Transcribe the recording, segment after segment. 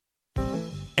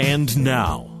And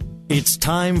now, it's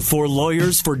time for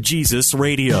Lawyers for Jesus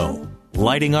Radio,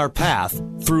 lighting our path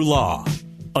through law.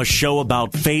 A show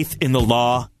about faith in the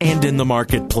law and in the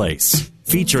marketplace,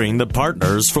 featuring the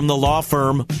partners from the law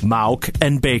firm Mauck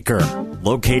and Baker.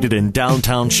 Located in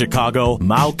downtown Chicago,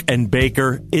 Mauck and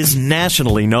Baker is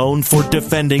nationally known for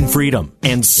defending freedom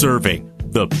and serving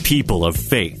the people of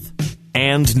faith.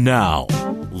 And now,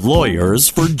 Lawyers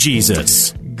for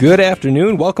Jesus. Good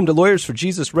afternoon. Welcome to Lawyers for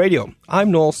Jesus Radio.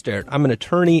 I'm Noel Sterrett. I'm an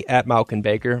attorney at Mauck and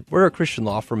Baker. We're a Christian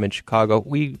law firm in Chicago.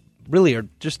 We really are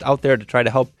just out there to try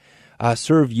to help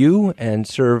serve you and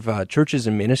serve churches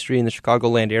and ministry in the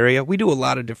Chicagoland area. We do a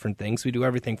lot of different things. We do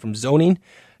everything from zoning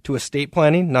to estate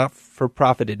planning,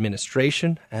 not-for-profit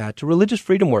administration, to religious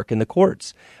freedom work in the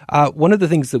courts. One of the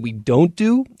things that we don't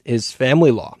do is family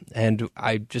law, and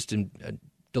I just am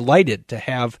delighted to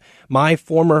have my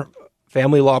former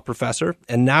family law professor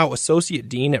and now associate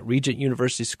dean at Regent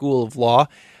University School of Law,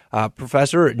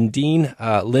 Professor and Dean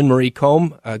Lynn Marie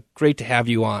Combe. Great to have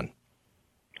you on.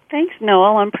 Thanks,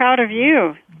 Noel. I'm proud of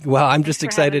you. Well, I'm just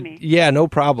excited. Yeah, no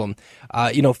problem.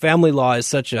 Family law is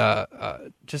such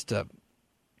just a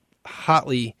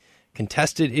hotly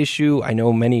contested issue. I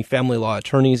know many family law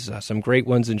attorneys, some great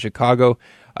ones in Chicago,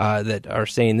 that are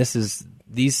saying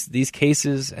these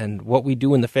cases and what we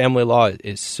do in the family law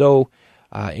is so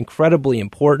incredibly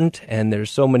important, and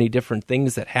there's so many different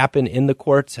things that happen in the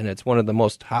courts, and it's one of the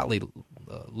most hotly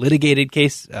litigated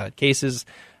cases.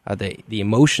 The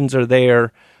emotions are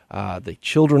there. The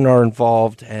children are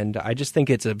involved, and I just think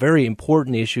it's a very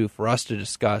important issue for us to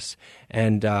discuss.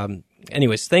 And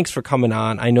anyways, thanks for coming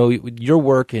on. I know your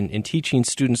work in teaching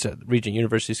students at Regent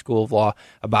University School of Law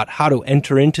about how to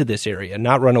enter into this area,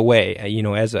 not run away.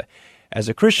 As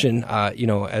a Christian,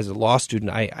 as a law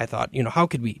student, I thought,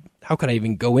 how could I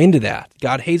even go into that?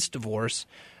 God hates divorce.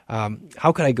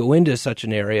 How could I go into such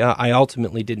an area? I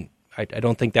ultimately didn't. I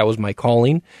don't think that was my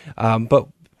calling, but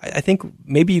I think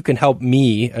maybe you can help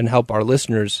me and help our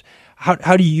listeners.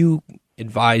 How do you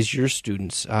advise your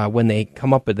students when they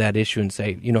come up with that issue and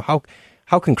say,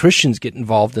 how can Christians get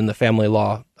involved in the family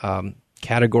law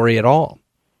category at all?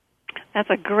 That's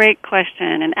a great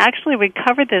question. And actually, we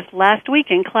covered this last week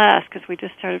in class because we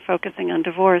just started focusing on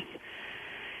divorce.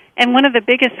 And one of the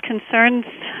biggest concerns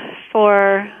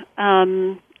for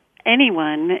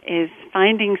anyone is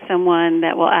finding someone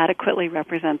that will adequately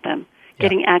represent them.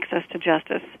 Getting access to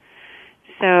justice.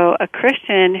 So a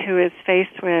Christian who is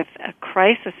faced with a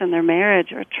crisis in their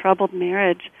marriage or a troubled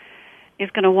marriage is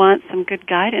going to want some good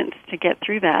guidance to get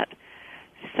through that.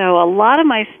 So a lot of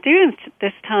my students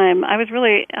this time, I was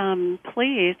really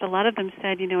pleased. A lot of them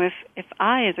said, if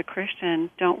I as a Christian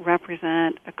don't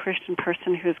represent a Christian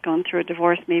person who's gone through a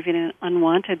divorce, maybe an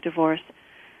unwanted divorce,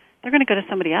 they're going to go to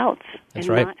somebody else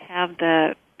not have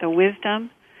the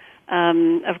wisdom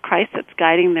of Christ that's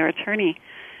guiding their attorney.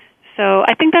 So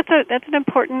I think that's an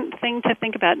important thing to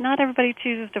think about. Not everybody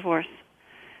chooses divorce.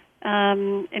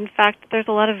 In fact, there's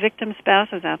a lot of victim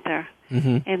spouses out there,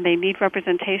 and they need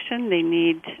representation. They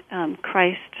need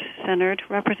Christ-centered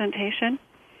representation.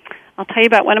 I'll tell you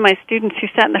about one of my students who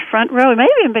sat in the front row. It may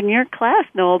have even been your class,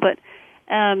 Noel, but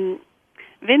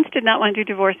Vince did not want to do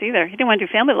divorce either. He didn't want to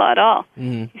do family law at all.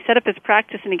 He set up his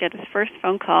practice, and he got his first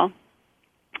phone call.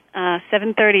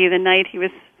 7:30 the night he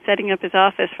was setting up his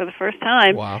office for the first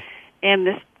time. Wow. And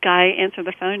this guy answered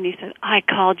the phone and he said, I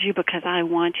called you because I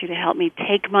want you to help me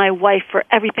take my wife for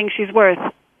everything she's worth.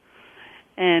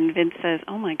 And Vince says,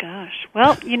 oh my gosh.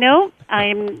 Well,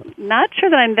 I'm not sure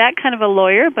that I'm that kind of a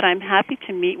lawyer, but I'm happy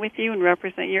to meet with you and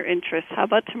represent your interests. How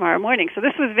about tomorrow morning? So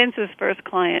this was Vince's first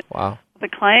client. Wow. The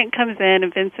client comes in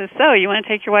and Vince says, so you want to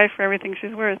take your wife for everything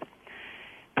she's worth?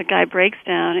 The guy breaks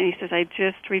down and he says, I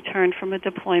just returned from a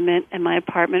deployment and my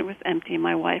apartment was empty and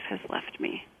my wife has left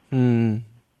me.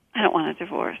 I don't want a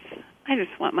divorce. I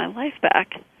just want my life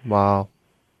back. Wow.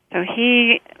 So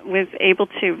he was able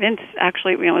to, Vince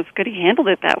actually, it was good he handled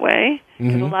it that way.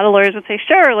 Because a lot of lawyers would say,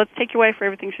 sure, let's take your wife for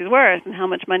everything she's worth and how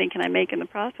much money can I make in the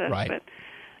process. Right. But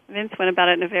Vince went about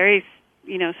it in a very,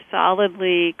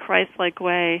 solidly Christ-like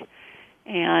way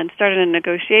and started a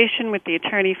negotiation with the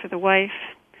attorney for the wife.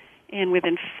 And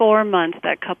within 4 months,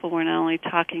 that couple were not only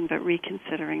talking but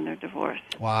reconsidering their divorce.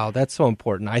 Wow, that's so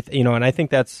important. And I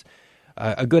think that's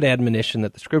a good admonition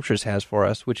that the Scriptures has for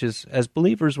us, which is, as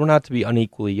believers, we're not to be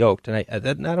unequally yoked. And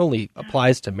that not only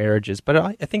applies to marriages, but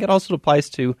I think it also applies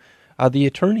to the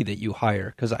attorney that you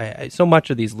hire, because so much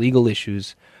of these legal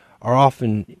issues are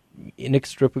often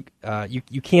inextricably,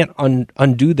 you can't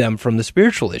undo them from the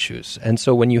spiritual issues. And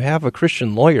so when you have a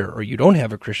Christian lawyer or you don't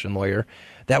have a Christian lawyer,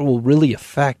 that will really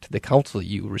affect the counsel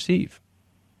you receive.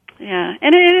 Yeah,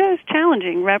 and it is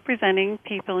challenging representing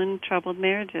people in troubled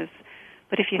marriages.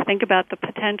 But if you think about the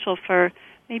potential for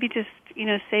maybe just,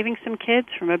 saving some kids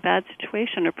from a bad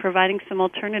situation or providing some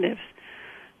alternatives,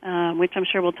 which I'm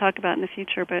sure we'll talk about in the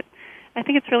future. But I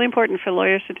think it's really important for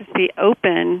lawyers to just be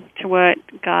open to what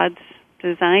God's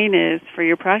design is for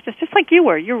your practice, just like you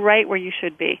were. You're right where you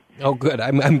should be. Oh, good.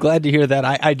 I'm glad to hear that.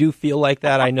 I do feel like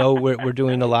that. I know we're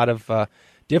doing a lot of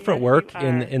different work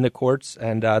in the courts,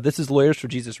 and this is Lawyers for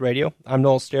Jesus Radio. I'm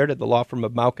Noel Sterrett at the law firm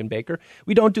of Mauck & Baker.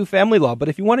 We don't do family law, but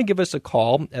if you want to give us a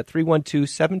call at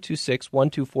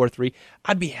 312-726-1243,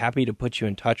 I'd be happy to put you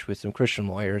in touch with some Christian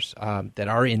lawyers that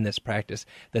are in this practice,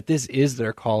 that this is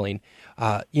their calling,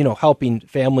 helping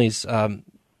families, a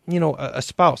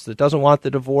spouse that doesn't want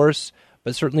the divorce,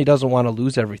 but certainly doesn't want to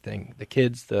lose everything, the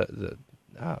kids, the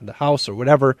house, or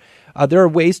whatever. There are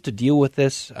ways to deal with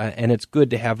this, and it's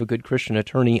good to have a good Christian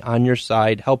attorney on your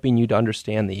side, helping you to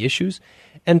understand the issues,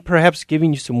 and perhaps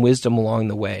giving you some wisdom along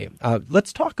the way.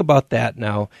 Let's talk about that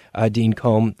now, Dean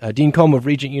Combe. Dean Combe of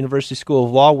Regent University School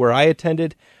of Law, where I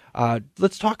attended.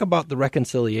 Let's talk about the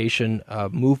reconciliation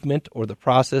movement or the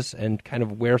process and kind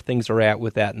of where things are at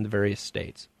with that in the various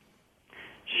states.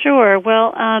 Sure.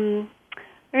 Well,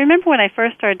 I remember when I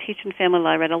first started teaching family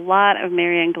law, I read a lot of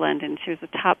Marianne Glendon. She was a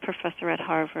top professor at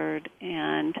Harvard,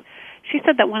 and she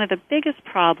said that one of the biggest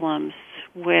problems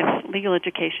with legal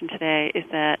education today is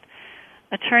that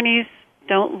attorneys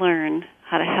don't learn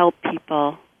how to help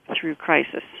people through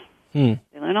crisis. They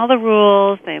learn all the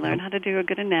rules, they learn how to do a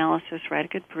good analysis, write a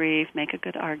good brief, make a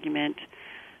good argument,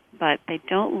 but they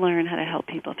don't learn how to help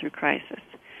people through crisis.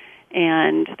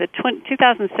 And the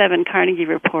 2007 Carnegie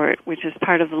Report, which is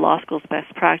part of the law school's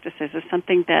best practices, is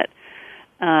something that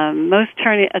most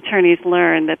attorneys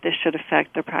learn that this should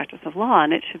affect their practice of law,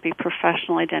 and it should be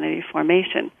professional identity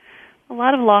formation. A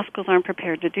lot of law schools aren't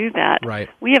prepared to do that. Right.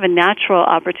 We have a natural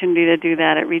opportunity to do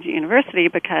that at Regent University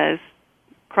because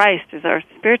Christ is our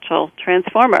spiritual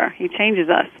transformer. He changes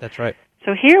us. That's right.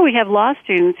 So here we have law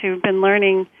students who've been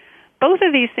learning both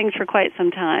of these things for quite some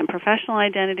time, professional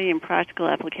identity and practical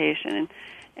application.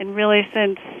 And really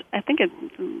since, I think it's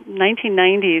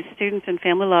 1990s, students in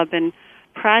family law have been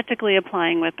practically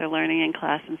applying what they're learning in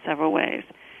class in several ways.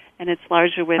 And it's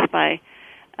largely by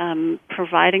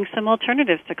providing some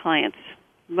alternatives to clients.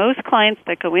 Most clients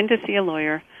that go in to see a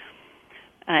lawyer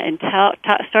and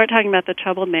start talking about the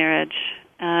troubled marriage,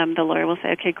 the lawyer will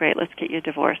say, okay, great, let's get you a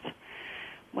divorce.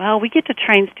 Well, we get to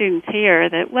train students here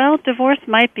that, divorce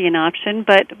might be an option,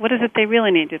 but what is it they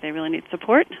really need? Do they really need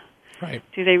support? Right.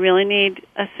 Do they really need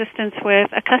assistance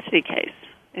with a custody case?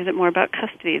 Is it more about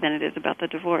custody than it is about the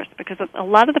divorce? Because a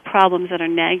lot of the problems that are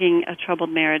nagging a troubled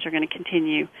marriage are going to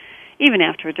continue even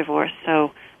after a divorce,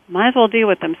 so might as well deal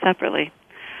with them separately.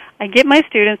 I get my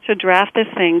students to draft this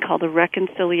thing called a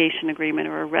reconciliation agreement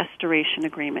or a restoration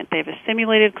agreement. They have a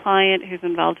simulated client who's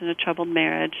involved in a troubled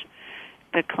marriage.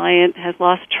 The client has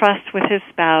lost trust with his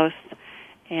spouse,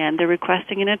 and they're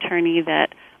requesting an attorney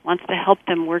that wants to help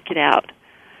them work it out.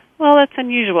 Well, that's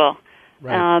unusual.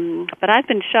 Right. But I've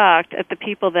been shocked at the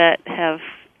people that have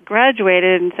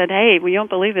graduated and said, hey, we don't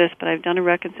believe this, but I've done a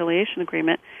reconciliation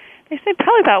agreement. They say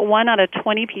probably about 1 out of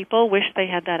 20 people wish they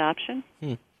had that option.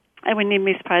 I wouldn't even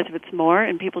be surprised if it's more,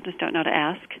 and people just don't know to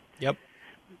ask. Yep.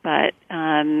 But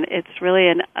it's really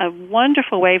a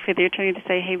wonderful way for the attorney to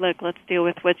say, hey, look, let's deal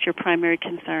with what's your primary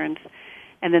concerns.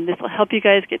 And then this will help you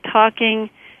guys get talking.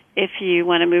 If you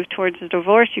want to move towards a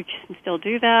divorce, you can still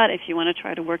do that. If you want to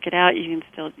try to work it out, you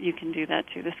can do that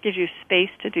too. This gives you space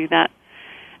to do that.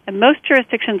 And most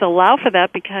jurisdictions allow for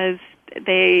that because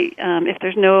they, if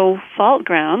there's no fault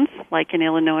grounds, like in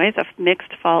Illinois, a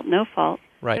mixed fault, no fault.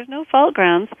 Right. There's no fault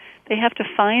grounds. They have to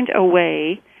find a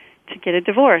way to get a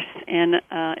divorce, and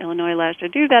Illinois allows you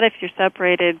to do that if you're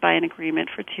separated by an agreement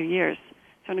for 2 years.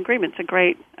 So an agreement's a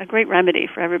great remedy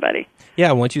for everybody.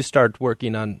 Yeah, once you start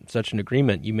working on such an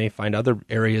agreement, you may find other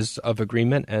areas of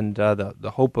agreement, and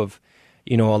the hope of,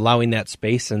 allowing that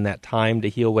space and that time to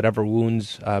heal whatever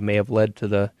wounds may have led to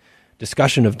the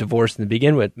discussion of divorce in the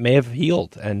begin with may have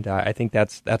healed, and I think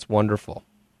that's wonderful.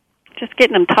 Just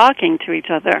getting them talking to each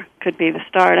other could be the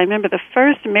start. I remember the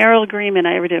first marital agreement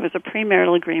I ever did was a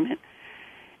premarital agreement,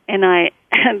 and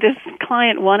this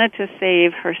client wanted to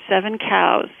save her 7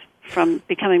 cows from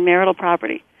becoming marital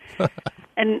property.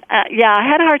 And, I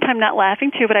had a hard time not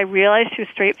laughing, too, but I realized she was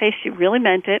straight-faced. She really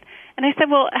meant it. And I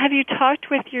said, well, have you talked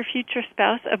with your future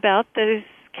spouse about those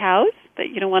cows that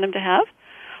you don't want him to have?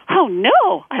 Oh,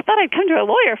 no. I thought I'd come to a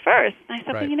lawyer first. And I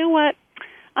said, Right. well, you know what?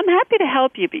 I'm happy to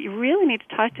help you, but you really need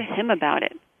to talk to him about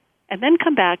it. And then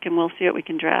come back and we'll see what we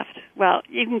can draft. Well,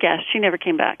 you can guess, she never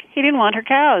came back. He didn't want her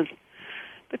cows.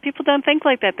 But people don't think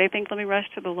like that. They think, let me rush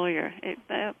to the lawyer.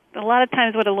 A lot of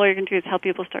times what a lawyer can do is help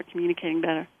people start communicating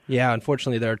better. Yeah,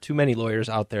 unfortunately, there are too many lawyers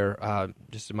out there,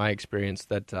 just in my experience,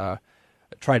 that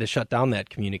try to shut down that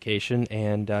communication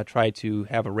and try to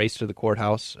have a race to the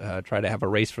courthouse, try to have a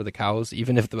race for the cows,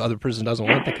 even if the other person doesn't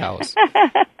want the cows.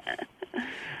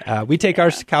 We take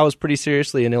our cows pretty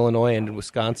seriously in Illinois and in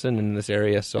Wisconsin and in this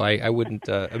area, so I wouldn't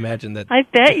imagine that. I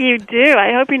bet you do.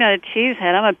 I hope you're not a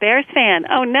cheesehead. I'm a Bears fan.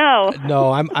 Oh, no.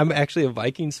 No, I'm actually a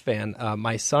Vikings fan.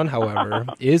 My son, however,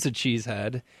 is a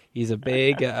cheesehead. He's a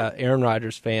big Aaron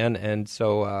Rodgers fan, and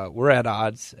so we're at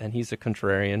odds, and he's a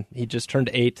contrarian. He just turned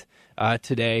 8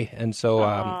 today, and so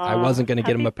I wasn't going to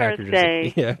get him a Packer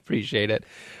jersey. Yeah, appreciate it.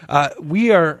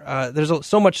 There's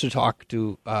so much to talk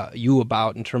to you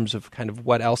about in terms of kind of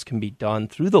what else can be done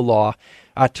through the law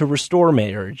to restore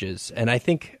marriages, and I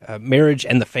think marriage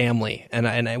and the family, and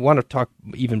I want to talk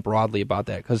even broadly about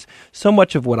that, because so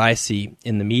much of what I see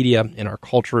in the media, in our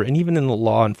culture, and even in the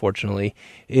law, unfortunately,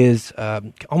 is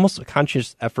almost a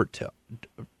conscious effort to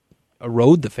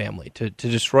erode the family, to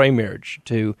destroy marriage,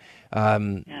 to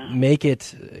make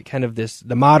it kind of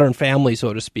the modern family,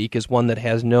 so to speak, is one that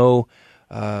has no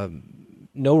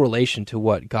relation to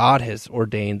what God has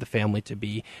ordained the family to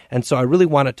be. And so I really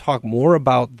want to talk more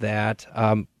about that.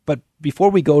 But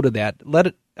before we go to that,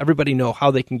 let everybody know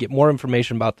how they can get more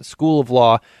information about the School of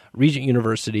Law, Regent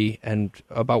University, and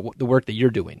about the work that you're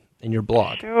doing in your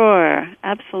blog. Sure,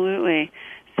 absolutely.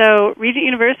 So Regent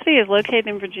University is located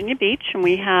in Virginia Beach, and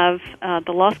we have,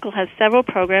 the law school has several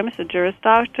programs, a Juris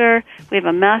Doctor, we have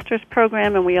a master's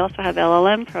program, and we also have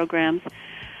LLM programs.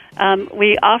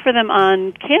 We offer them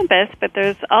on campus, but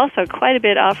there's also quite a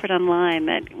bit offered online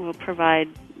that will provide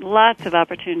lots of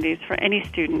opportunities for any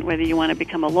student, whether you want to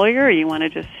become a lawyer or you want to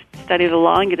just study the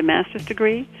law and get a master's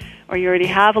degree, or you already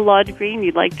have a law degree and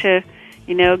you'd like to,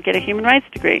 get a human rights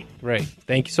degree. Right.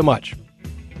 Thank you so much.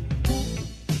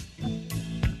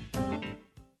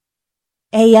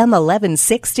 AM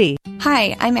 1160.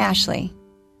 Hi, I'm Ashley.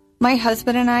 My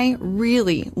husband and I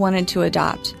really wanted to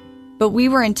adopt, but we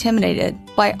were intimidated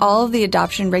by all of the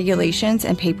adoption regulations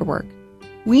and paperwork.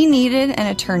 We needed an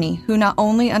attorney who not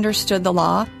only understood the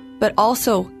law, but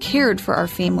also cared for our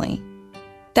family.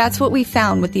 That's what we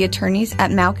found with the attorneys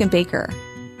at Mauck & Baker.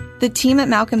 The team at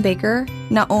Mauck & Baker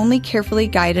not only carefully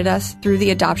guided us through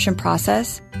the adoption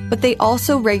process, but they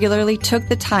also regularly took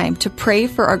the time to pray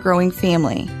for our growing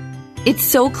family. It's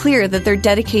so clear that their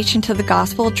dedication to the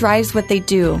gospel drives what they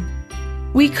do.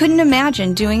 We couldn't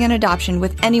imagine doing an adoption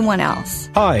with anyone else.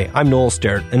 Hi, I'm Noel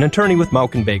Sterrett, an attorney with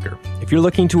Mauck & Baker. If you're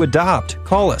looking to adopt,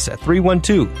 call us at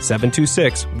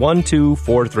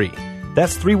 312-726-1243.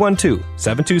 That's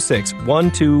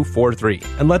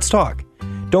 312-726-1243. And let's talk.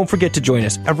 Don't forget to join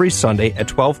us every Sunday at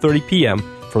 12:30 p.m.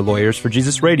 for Lawyers for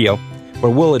Jesus Radio,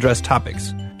 where we'll address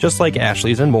topics just like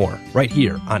Ashley's and more, right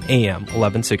here on AM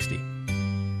 1160.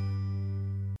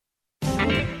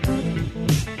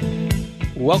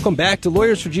 Welcome back to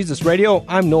Lawyers for Jesus Radio.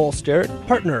 I'm Noel Sterrett,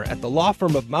 partner at the law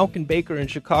firm of Mauck & Baker in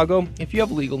Chicago. If you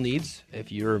have legal needs,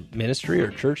 if your ministry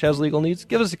or church has legal needs,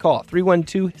 give us a call,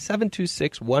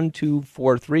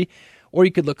 312-726-1243, or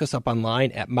you could look us up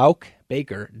online at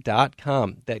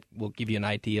mauckbaker.com. That will give you an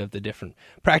idea of the different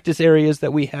practice areas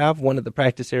that we have. One of the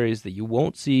practice areas that you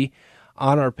won't see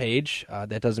on our page,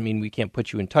 that doesn't mean we can't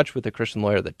put you in touch with a Christian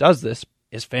lawyer that does this,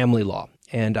 is family law.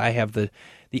 And I have the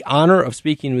honor of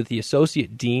speaking with the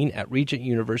Associate Dean at Regent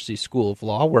University School of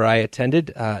Law, where I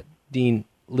attended, Dean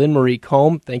Lynn Marie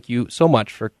Combe. Thank you so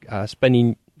much for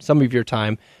spending some of your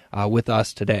time with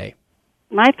us today.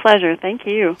 My pleasure. Thank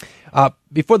you.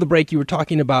 Before the break, you were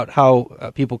talking about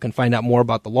how people can find out more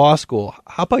about the law school.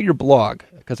 How about your blog?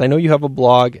 Because I know you have a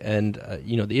blog, and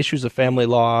the issues of family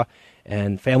law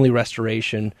and family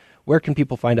restoration. Where can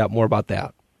people find out more about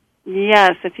that?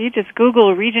 Yes, if you just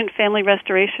Google Regent Family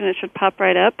Restoration, it should pop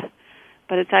right up.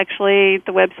 But it's actually,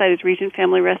 the website is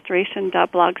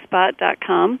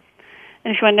regentfamilyrestoration.blogspot.com.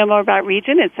 And if you want to know more about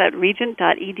Regent, it's at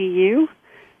regent.edu. You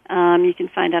can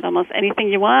find out almost anything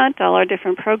you want, all our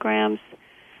different programs.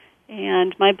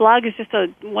 And my blog is just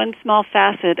one small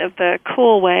facet of the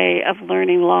cool way of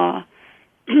learning law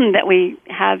that we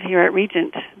have here at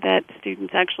Regent, that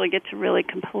students actually get to really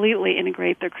completely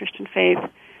integrate their Christian faith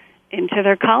into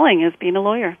their calling as being a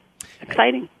lawyer.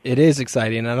 Exciting. It is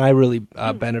exciting, and I really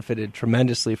benefited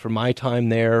tremendously from my time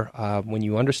there. When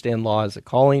you understand law as a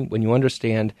calling, when you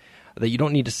understand that you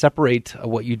don't need to separate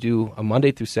what you do on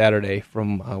Monday through Saturday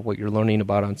from what you're learning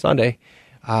about on Sunday,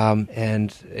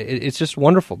 and it's just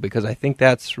wonderful, because I think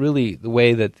that's really the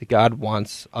way that God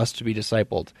wants us to be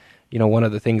discipled, one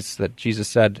of the things that Jesus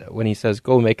said when he says,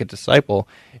 go make a disciple,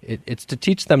 it's to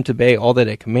teach them to obey all that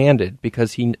it commanded,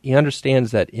 because he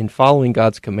understands that in following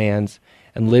God's commands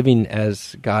and living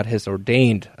as God has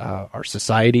ordained our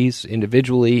societies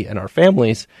individually and our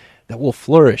families, that will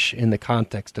flourish in the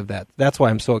context of that. That's why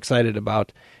I'm so excited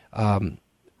about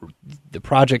the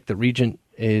project that Regent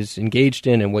is engaged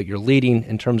in and what you're leading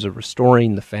in terms of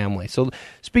restoring the family. So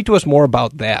speak to us more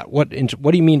about that. What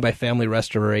do you mean by family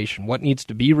restoration? What needs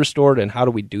to be restored, and how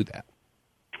do we do that?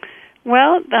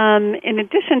 Well, in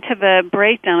addition to the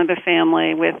breakdown of the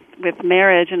family with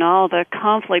marriage and all the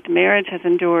conflict marriage has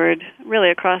endured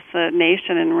really across the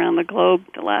nation and around the globe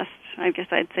the last, I guess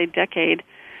I'd say, decade,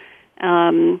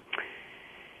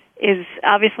 is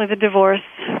obviously the divorce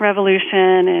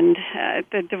revolution, and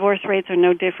the divorce rates are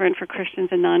no different for Christians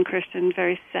and non-Christians.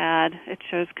 Very sad. It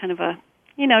shows kind of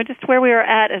just where we are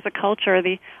at as a culture.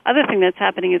 The other thing that's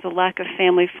happening is a lack of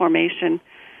family formation.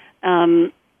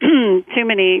 Too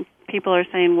many people are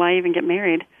saying, why even get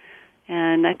married?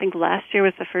 And I think last year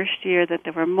was the first year that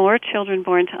there were more children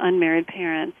born to unmarried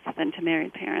parents than to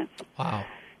married parents. Wow.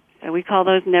 So we call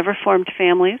those never formed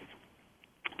families.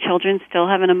 Children still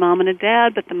having a mom and a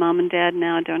dad, but the mom and dad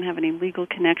now don't have any legal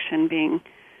connection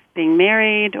being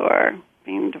married or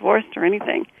being divorced or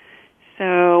anything.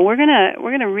 So we're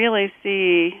gonna really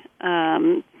see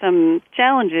some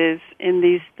challenges in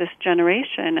this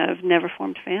generation of never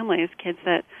formed families, kids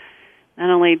that not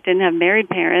only didn't have married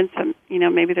parents, but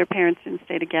maybe their parents didn't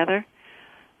stay together.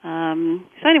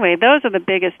 So anyway, those are the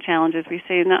biggest challenges we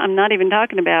see. And I'm not even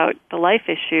talking about the life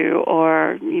issue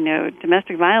or,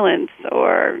 domestic violence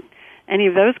or any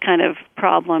of those kind of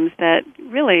problems that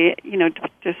really,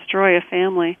 destroy a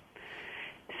family.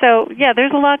 So, yeah,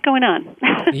 there's a lot going on.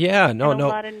 Yeah, no. A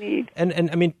lot of need. And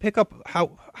I mean, pick up,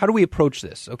 how do we approach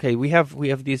this? Okay, we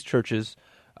have these churches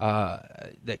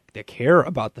that care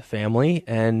about the family,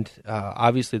 and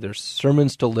obviously there's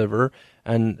sermons to deliver,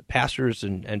 and pastors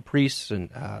and priests and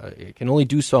can only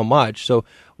do so much. So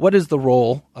what is the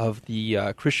role of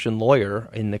the Christian lawyer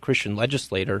and the Christian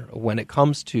legislator when it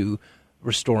comes to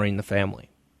restoring the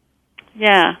family?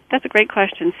 Yeah, that's a great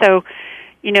question. So,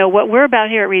 what we're about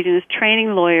here at Regent is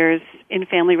training lawyers in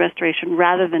family restoration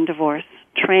rather than divorce,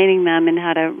 training them in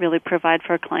how to really provide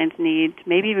for a client's needs,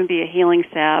 maybe even be a healing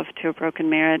salve to a broken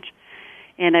marriage.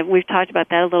 And we've talked about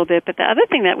that a little bit. But the other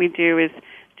thing that we do is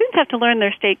students have to learn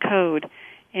their state code.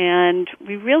 And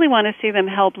we really want to see them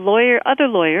help other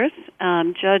lawyers,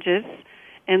 judges,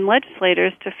 and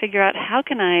legislators to figure out how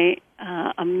can I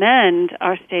amend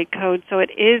our state code so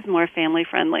it is more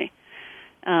family-friendly.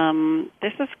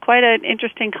 This is quite an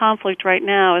interesting conflict right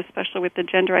now, especially with the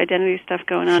gender identity stuff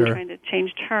going on, Sure. trying to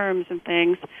change terms and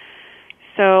things.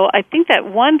 So I think that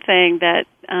one thing that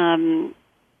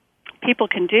people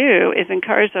can do is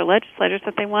encourage their legislators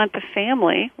that they want the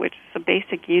family, which is a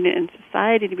basic unit in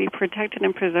society, to be protected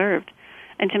and preserved,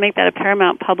 and to make that a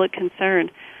paramount public concern.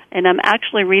 And I'm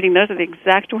actually reading, those are the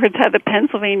exact words out of the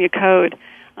Pennsylvania Code.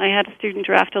 I had a student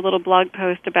draft a little blog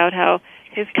post about how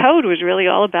his code was really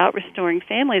all about restoring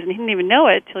families, and he didn't even know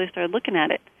it till he started looking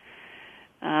at it.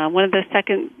 One of the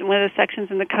sections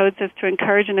in the code says to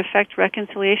encourage and effect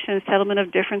reconciliation and settlement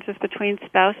of differences between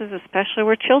spouses, especially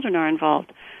where children are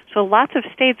involved. So lots of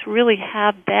states really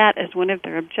have that as one of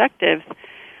their objectives.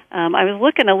 I was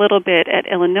looking a little bit at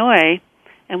Illinois,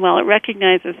 and while it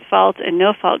recognizes fault and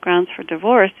no-fault grounds for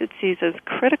divorce, it sees as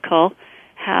critical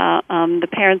how the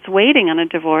parents waiting on a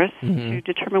divorce to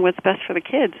determine what's best for the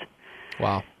kids.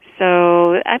 Wow.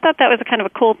 So I thought that was a kind of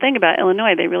a cool thing about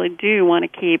Illinois. They really do want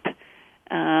to keep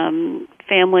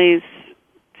families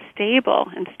stable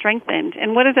and strengthened.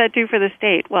 And what does that do for the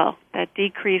state? Well, that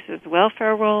decreases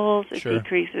welfare rolls, it Sure.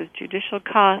 decreases judicial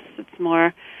costs,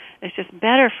 it's just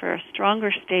better for a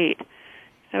stronger state.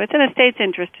 So it's in the state's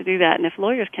interest to do that, and if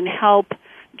lawyers can help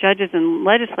judges and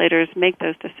legislators make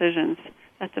those decisions,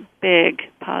 that's a big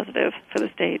positive for the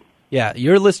state. Yeah,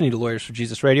 you're listening to Lawyers for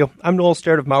Jesus Radio. I'm Noel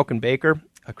Starrett of Mauck & Baker,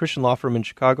 a Christian law firm in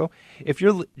Chicago. If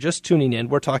you're just tuning in,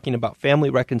 we're talking about family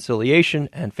reconciliation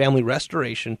and family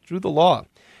restoration through the law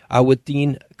with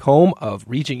Dean Combe of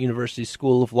Regent University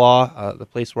School of Law, the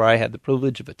place where I had the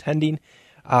privilege of attending.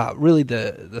 Really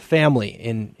the family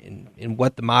in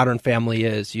what the modern family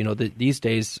is. These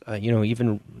days,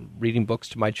 even reading books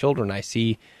to my children, I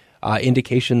see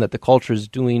indication that the culture is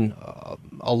doing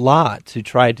a lot to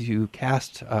try to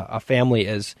cast a family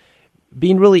as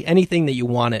being really anything that you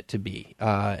want it to be.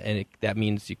 That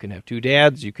means you can have two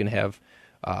dads, you can have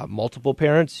multiple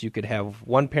parents, you could have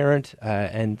one parent,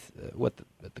 and what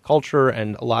the culture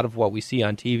and a lot of what we see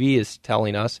on TV is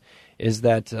telling us is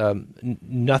that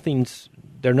nothing's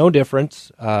are no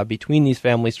difference between these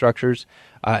family structures,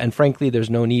 and frankly, there's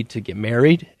no need to get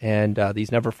married, and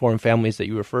these never-formed families that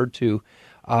you referred to.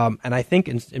 And I think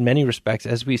in many respects,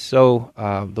 as we sow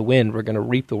the wind, we're going to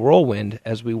reap the whirlwind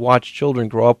as we watch children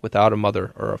grow up without a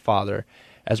mother or a father,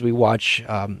 as we watch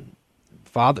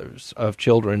fathers of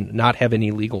children not have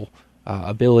any legal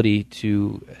ability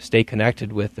to stay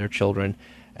connected with their children.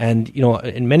 And,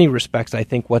 in many respects, I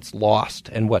think what's lost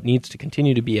and what needs to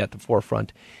continue to be at the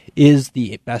forefront is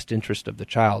the best interest of the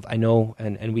child. I know,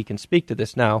 and we can speak to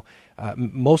this now,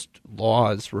 most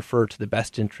laws refer to the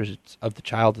best interests of the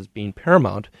child as being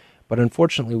paramount, but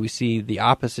unfortunately we see the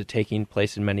opposite taking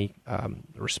place in many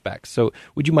respects. So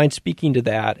would you mind speaking to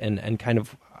that and kind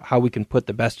of how we can put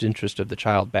the best interest of the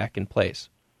child back in place?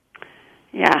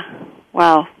 Yeah.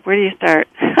 Wow. Where do you start?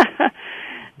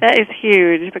 That is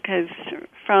huge, because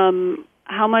from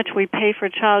how much we pay for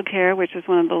childcare, which is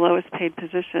one of the lowest paid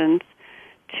positions,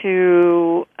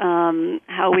 to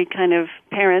how we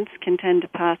parents can tend to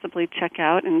possibly check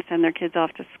out and send their kids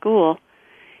off to school,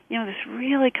 this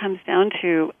really comes down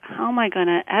to how am I going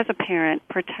to, as a parent,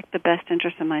 protect the best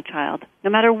interest of my child, no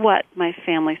matter what my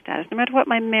family status, no matter what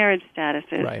my marriage status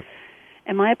is. Right.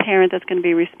 Am I a parent that's going to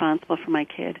be responsible for my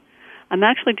kid? I'm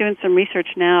actually doing some research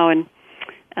now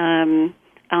on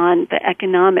the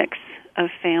economics of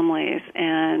families,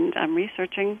 and I'm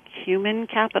researching human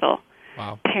capital.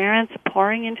 Wow. Parents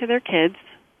pouring into their kids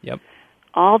Yep.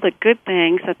 all the good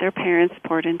things that their parents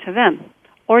poured into them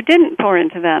or didn't pour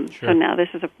into them. Sure. So now this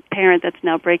is a parent that's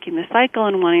now breaking the cycle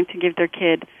and wanting to give their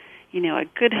kid, a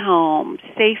good home,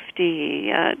 safety,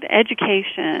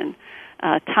 education,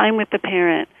 time with the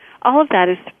parent. All of that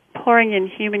is pouring in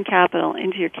human capital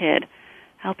into your kid,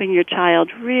 helping your child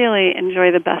really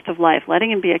enjoy the best of life, letting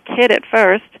him be a kid at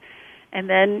first, and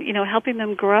then, helping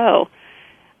them grow.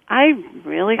 I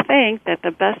really think that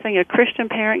the best thing a Christian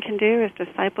parent can do is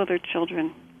disciple their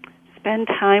children. Spend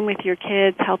time with your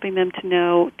kids, helping them to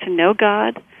know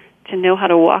God, to know how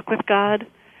to walk with God,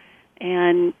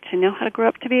 and to know how to grow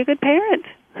up to be a good parent.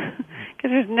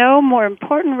 Because there's no more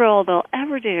important role they'll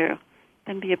ever do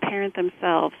than be a parent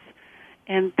themselves.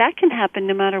 And that can happen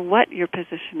no matter what your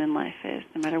position in life is,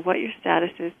 no matter what your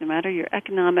status is, no matter your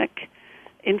economic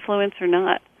influence or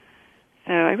not.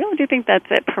 So I really do think that's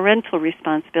a parental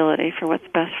responsibility for what's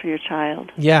best for your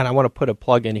child. Yeah, and I want to put a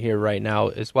plug in here right now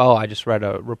as well. I just read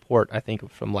a report, I think,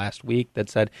 from last week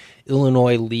that said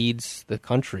Illinois leads the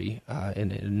country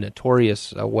in a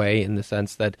notorious way in the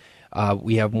sense that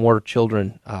we have more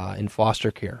children in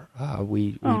foster care.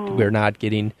 We're not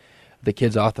getting the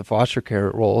kids off the foster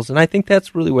care rolls. And I think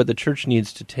that's really where the church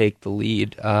needs to take the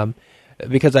lead,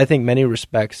 because I think in many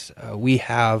respects we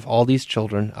have all these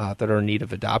children that are in need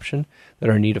of adoption, that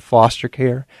are in need of foster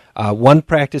care. One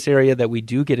practice area that we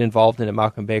do get involved in at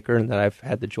Malcolm Baker and that I've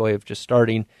had the joy of just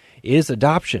starting is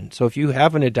adoption. So if you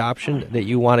have an adoption that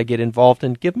you want to get involved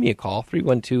in, give me a call,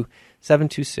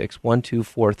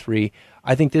 312-726-1243.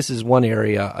 I think this is one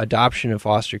area, adoption and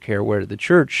foster care, where the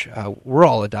church, we're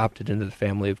all adopted into the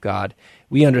family of God.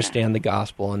 We understand the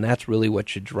gospel, and that's really what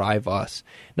should drive us.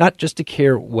 Not just to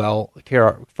care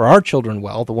for our children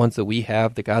well, the ones that we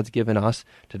have, that God's given us,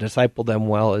 to disciple them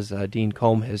well, as Dean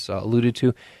Combe has alluded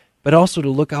to, but also to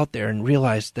look out there and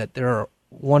realize that there are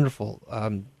wonderful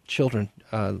children,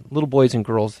 little boys and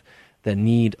girls that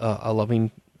need a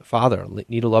loving father,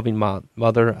 need a loving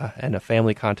mother, and a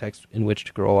family context in which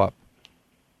to grow up.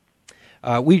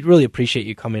 We really appreciate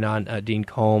you coming on, Dean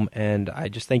Combe, and I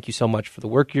just thank you so much for the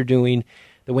work you're doing,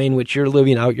 the way in which you're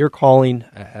living out your calling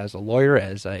as a lawyer,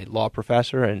 as a law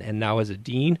professor, and now as a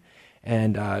dean.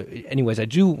 And anyways, I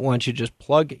do want you to just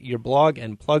plug your blog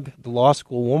and plug the law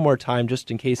school one more time, just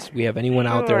in case we have anyone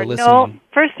out there listening. Noel,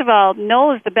 first of all,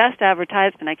 Noel is the best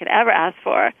advertisement I could ever ask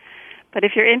for. But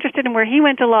if you're interested in where he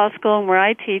went to law school and where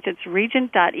I teach, it's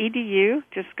regent.edu.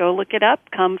 Just go look it up.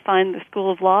 Come find the School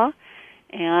of Law.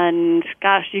 And,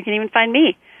 gosh, you can even find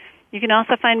me. You can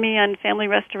also find me on Family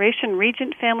Restoration,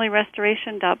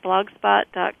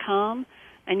 regentfamilyrestoration.blogspot.com.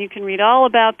 And you can read all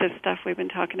about this stuff we've been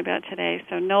talking about today.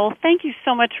 So, Noel, thank you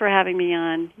so much for having me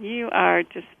on. You are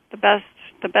just the best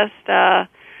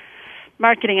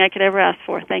marketing I could ever ask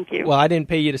for. Thank you. Well, I didn't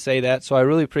pay you to say that, so I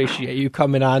really appreciate you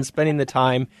coming on, spending the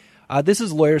time. This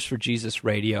is Lawyers for Jesus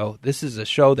Radio. This is a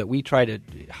show that we try to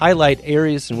highlight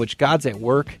areas in which God's at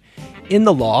work in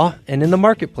the law and in the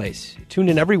marketplace. Tune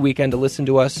in every weekend to listen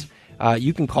to us.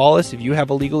 You can call us if you have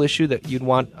a legal issue that you'd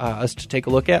want us to take a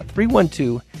look at,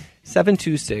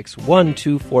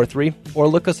 312-726-1243, or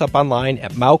look us up online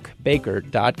at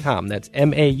mauckbaker.com. That's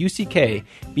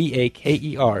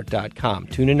MAUCKBAKER.com.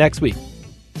 Tune in next week.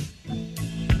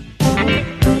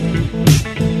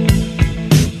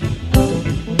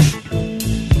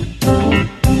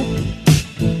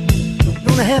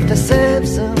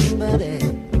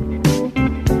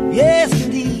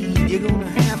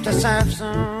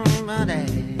 some